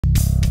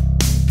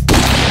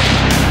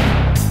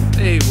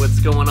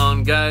going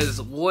on, guys?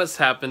 What's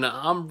happening?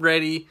 I'm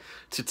ready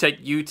to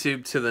take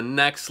YouTube to the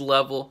next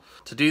level.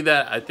 To do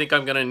that, I think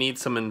I'm gonna need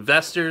some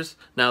investors.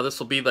 Now, this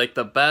will be like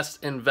the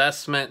best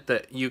investment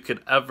that you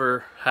could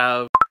ever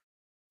have.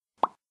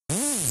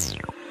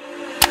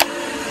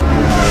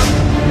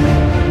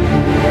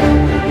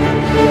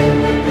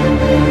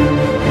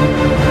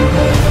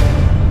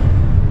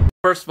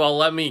 First of all,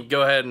 let me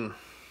go ahead and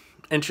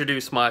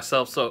introduce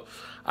myself. So,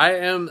 I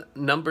am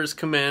Numbers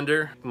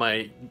Commander.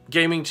 My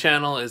gaming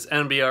channel is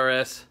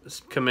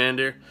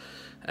NBRS-COMMANDER,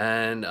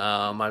 and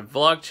my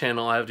vlog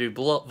channel, I do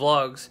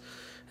vlogs,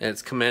 and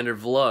it's Commander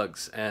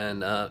Vlogs.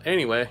 And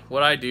anyway,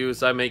 what I do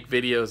is I make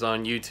videos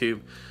on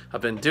YouTube.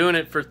 I've been doing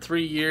it for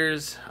 3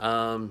 years,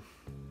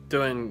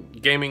 doing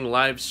gaming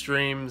live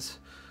streams,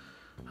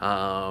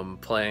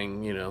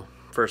 playing,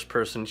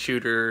 first-person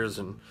shooters,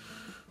 and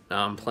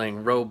now I'm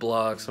playing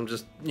Roblox. I'm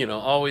just,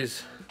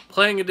 always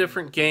playing a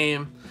different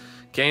game,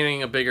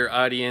 gaining a bigger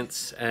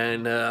audience,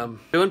 and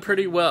doing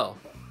pretty well.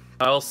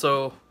 My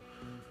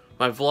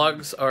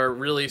vlogs are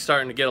really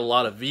starting to get a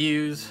lot of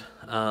views,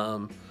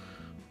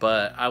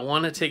 but I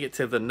want to take it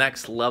to the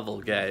next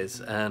level,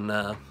 guys,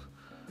 and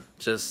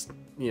just,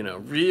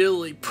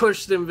 really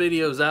push them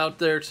videos out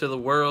there to the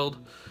world.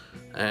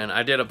 And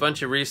I did a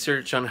bunch of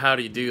research on how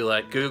to do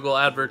like Google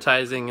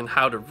advertising and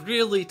how to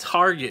really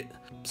target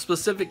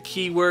specific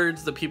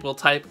keywords that people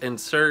type in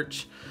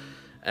search.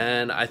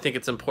 And I think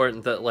it's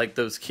important that like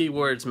those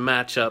keywords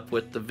match up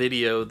with the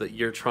video that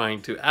you're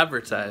trying to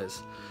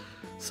advertise.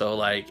 So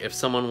like if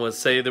someone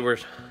was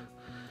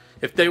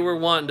if they were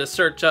wanting to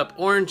search up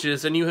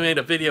oranges and you made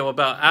a video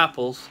about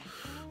apples,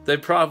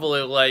 they'd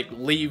probably like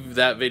leave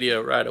that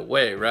video right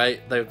away,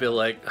 right? They'd be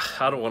like,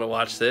 I don't want to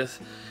watch this.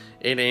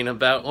 It ain't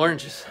about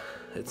oranges.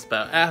 It's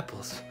about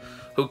apples.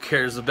 Who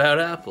cares about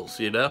apples,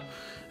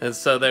 And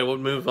so they would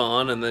move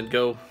on and then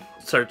go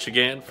search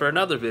again for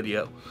another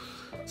video.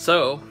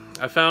 So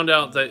I found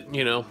out that,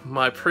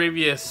 my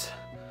previous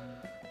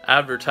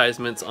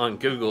advertisements on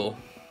Google,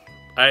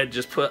 I had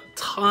just put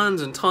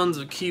tons and tons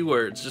of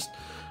keywords, just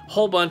a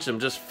whole bunch of them,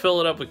 just fill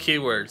it up with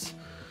keywords,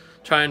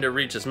 trying to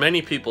reach as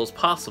many people as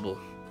possible.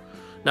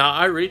 Now,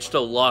 I reached a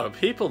lot of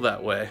people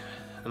that way,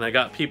 and I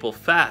got people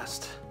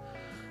fast,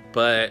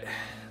 but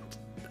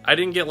I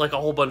didn't get like a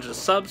whole bunch of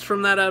subs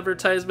from that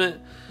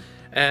advertisement,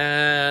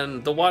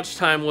 and the watch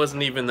time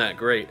wasn't even that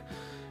great,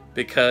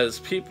 because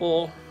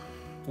people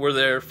were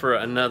there for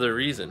another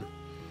reason,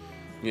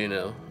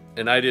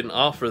 and I didn't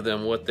offer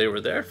them what they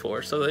were there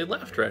for, so they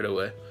left right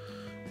away.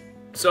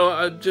 So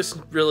I just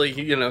really,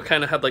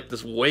 kind of had like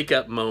this wake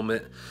up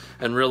moment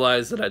and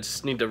realized that I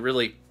just need to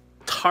really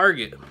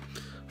target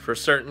for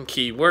certain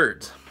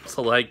keywords.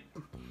 So like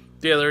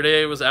the other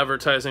day I was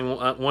advertising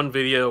one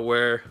video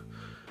where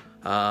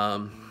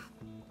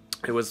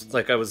it was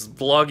like I was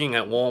vlogging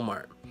at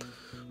Walmart,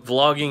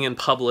 vlogging in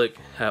public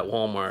at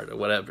Walmart or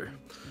whatever.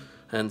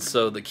 And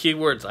so the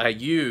keywords I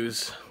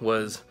used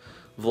was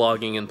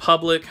vlogging in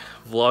public,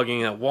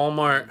 vlogging at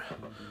Walmart,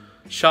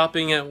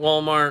 shopping at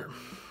Walmart,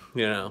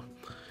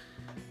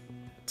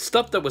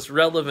 stuff that was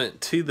relevant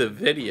to the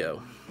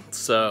video.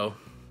 So,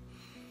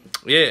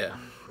 yeah.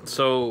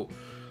 So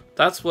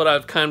that's what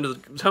I've come to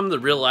the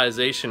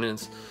realization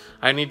is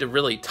I need to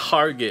really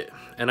target,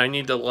 and I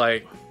need to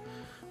like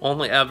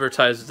only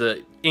advertise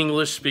the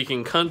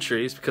English-speaking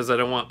countries, because I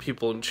don't want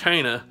people in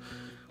China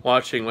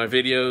watching my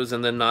videos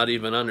and then not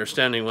even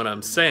understanding what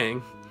I'm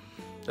saying.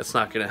 That's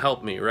not going to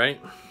help me,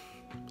 right?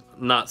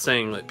 I'm not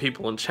saying that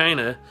people in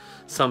China,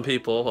 some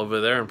people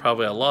over there, and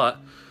probably a lot,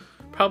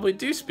 probably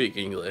do speak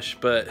English,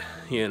 but,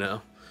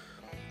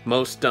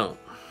 most don't.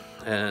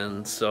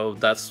 And so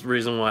that's the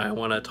reason why I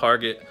want to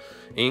target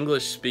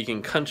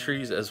English-speaking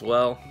countries as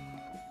well.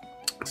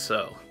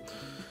 So,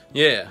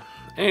 yeah.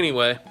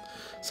 Anyway,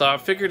 so I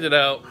figured it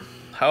out,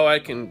 how I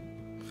can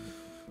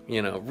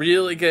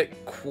really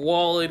get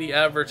quality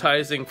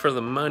advertising for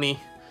the money.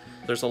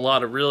 There's a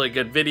lot of really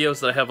good videos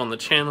that I have on the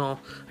channel.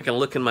 I can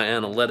look in my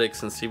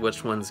analytics and see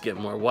which ones get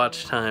more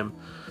watch time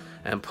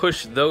and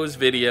push those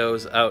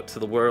videos out to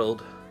the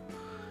world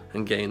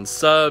and gain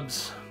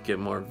subs, get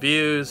more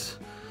views.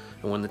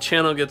 And when the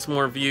channel gets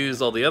more views,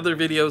 all the other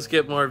videos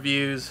get more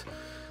views.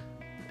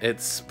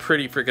 It's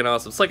pretty freaking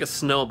awesome. It's like a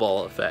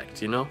snowball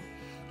effect,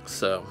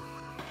 So,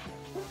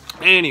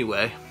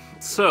 anyway,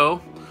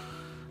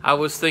 I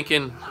was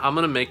thinking I'm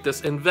gonna make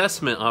this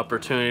investment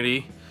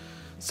opportunity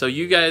so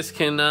you guys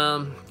can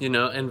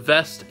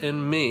invest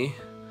in me,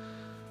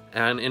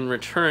 and in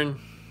return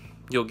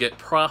you'll get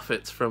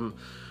profits from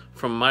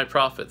my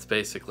profits,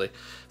 basically.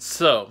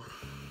 So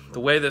the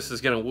way this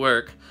is gonna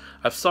work,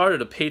 I've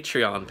started a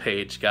Patreon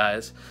page,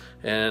 guys,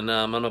 and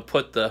I'm gonna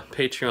put the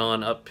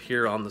Patreon up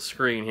here on the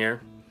screen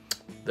here.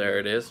 There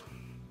it is.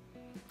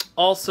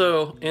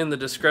 Also in the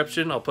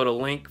description I'll put a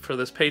link for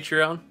this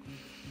Patreon.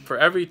 For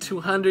every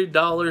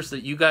 $200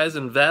 that you guys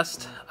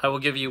invest, I will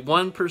give you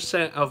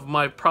 1% of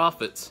my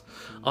profits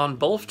on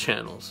both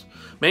channels.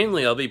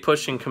 Mainly, I'll be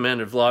pushing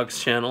Commander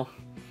Vlogs channel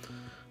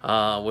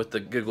with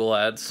the Google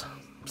ads.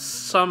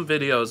 Some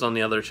videos on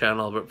the other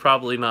channel, but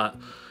probably not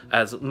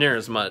near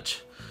as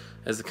much.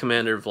 is the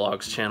Commander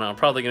Vlogs channel. I'm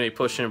probably going to be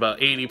pushing about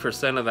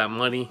 80% of that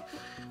money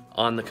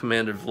on the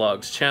Commander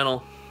Vlogs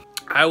channel.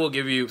 I will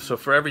give you, so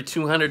for every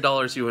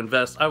 $200 you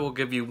invest, I will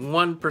give you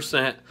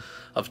 1%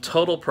 of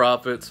total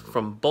profits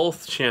from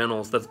both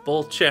channels. That's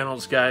both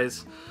channels,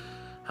 guys.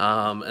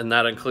 And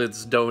that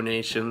includes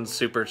donations,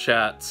 super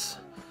chats.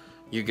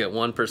 You get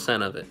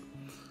 1% of it.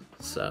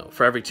 So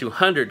for every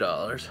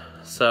 $200.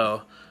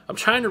 So I'm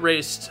trying to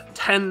raise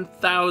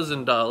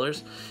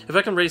 $10,000. If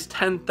I can raise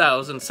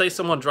 $10,000, say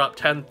someone dropped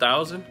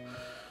 $10,000,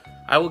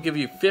 I will give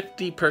you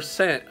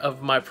 50%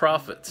 of my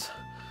profits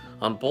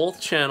on both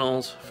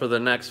channels for the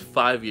next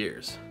 5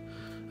 years.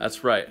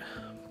 That's right,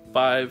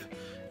 5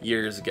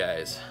 years,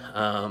 guys.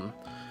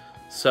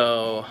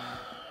 So,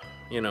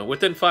 you know,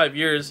 within 5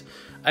 years,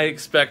 I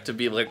expect to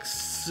be like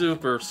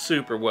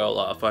super well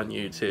off on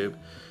YouTube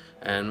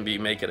and be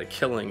making a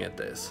killing at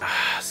this.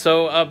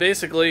 So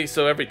basically,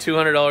 so every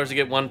 $200 you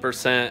get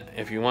 1%.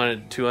 If you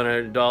wanted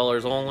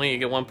 $200 only, you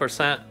get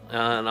 1%.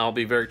 And I'll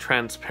be very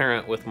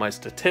transparent with my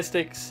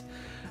statistics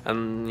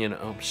and, you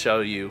know,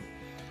 show you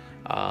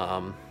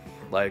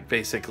like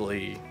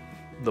basically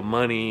the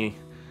money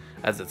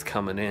as it's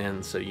coming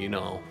in, so you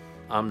know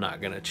I'm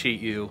not gonna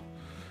cheat you.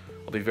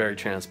 I'll be very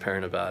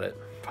transparent about it.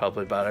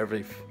 Probably about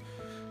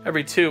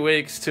every 2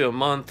 weeks to a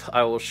month,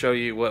 I will show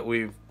you what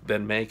we've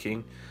been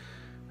making.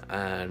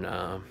 And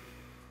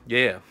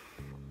yeah,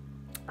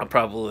 I'll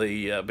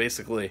probably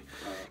basically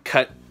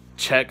cut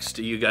checks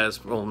to you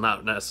guys. Well,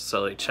 not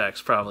necessarily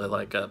checks, probably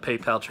like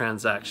PayPal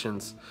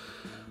transactions,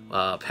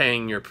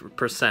 paying your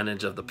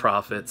percentage of the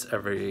profits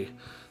every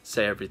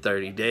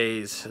 30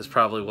 days is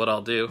probably what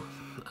I'll do.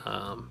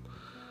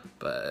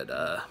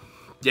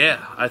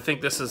 Yeah, I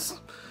think this is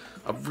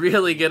a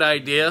really good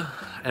idea,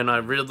 and I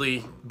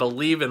really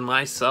believe in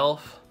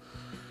myself.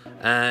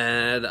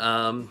 And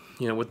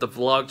you know, with the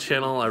vlog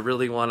channel, I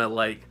really want to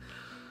like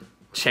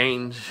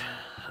change.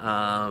 You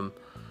know,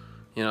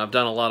 I've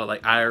done a lot of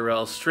like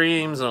IRL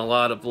streams and a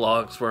lot of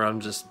vlogs where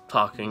I'm just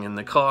talking in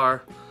the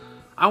car.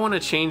 I want to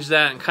change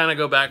that and kind of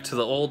go back to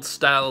the old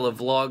style of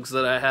vlogs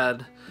that I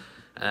had,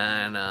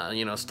 and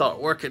you know, start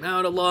working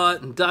out a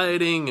lot and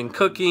dieting and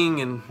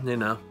cooking and, you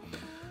know,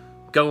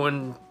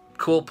 going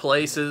cool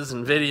places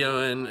and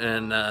videoing.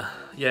 And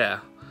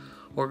yeah,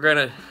 we're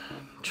gonna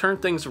turn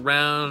things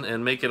around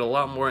and make it a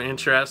lot more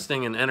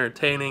interesting and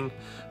entertaining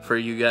for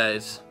you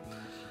guys.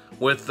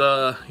 With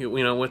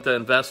you know, with the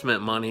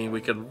investment money,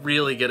 we could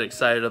really get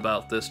excited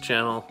about this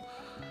channel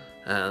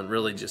and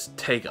really just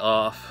take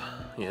off.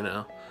 You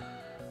know,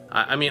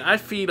 I mean, I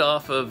feed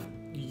off of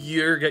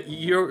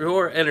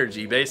your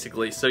energy,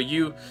 basically. So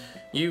you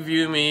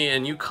view me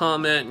and you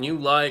comment and you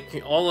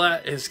like, all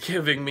that is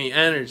giving me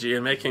energy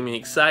and making me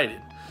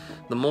excited.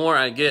 The more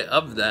I get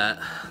of that,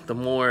 the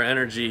more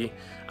energy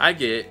I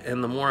get,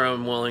 and the more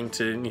I'm willing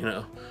to, you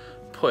know,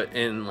 put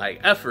in like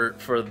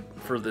effort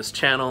for this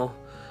channel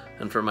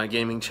and for my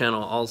gaming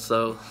channel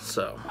also.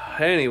 So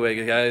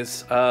anyway,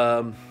 guys,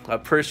 I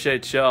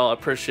appreciate y'all. I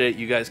appreciate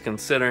you guys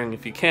considering.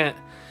 If you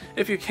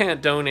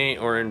can't donate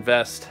or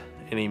invest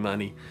any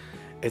money,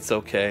 it's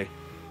okay.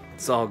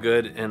 It's all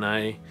good, and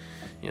I,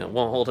 you know,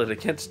 won't hold it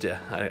against you.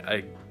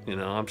 You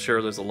know, I'm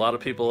sure there's a lot of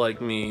people like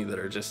me that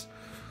are just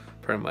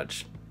pretty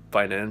much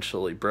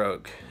financially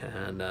broke,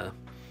 and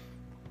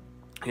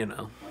you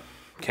know,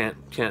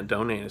 can't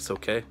donate. It's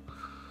okay.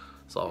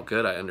 It's all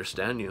good. I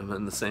understand you. I'm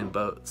in the same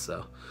boat.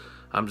 So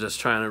I'm just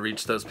trying to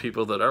reach those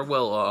people that are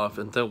well off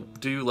and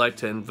do like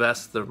to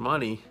invest their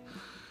money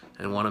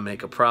and want to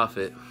make a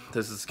profit.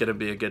 This is going to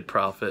be a good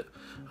profit.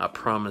 I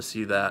promise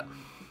you that.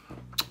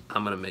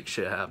 I'm going to make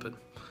shit happen.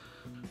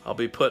 I'll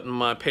be putting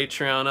my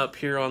Patreon up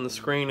here on the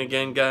screen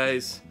again,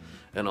 guys.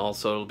 And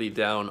also it'll be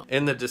down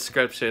in the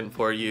description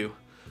for you.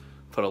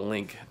 Put a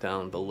link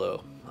down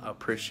below. I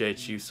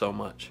appreciate you so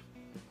much.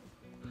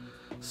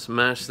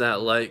 Smash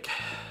that like.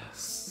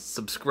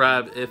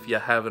 Subscribe if you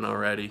haven't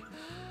already.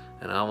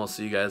 And I will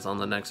see you guys on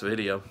the next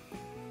video.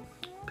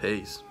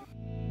 Peace.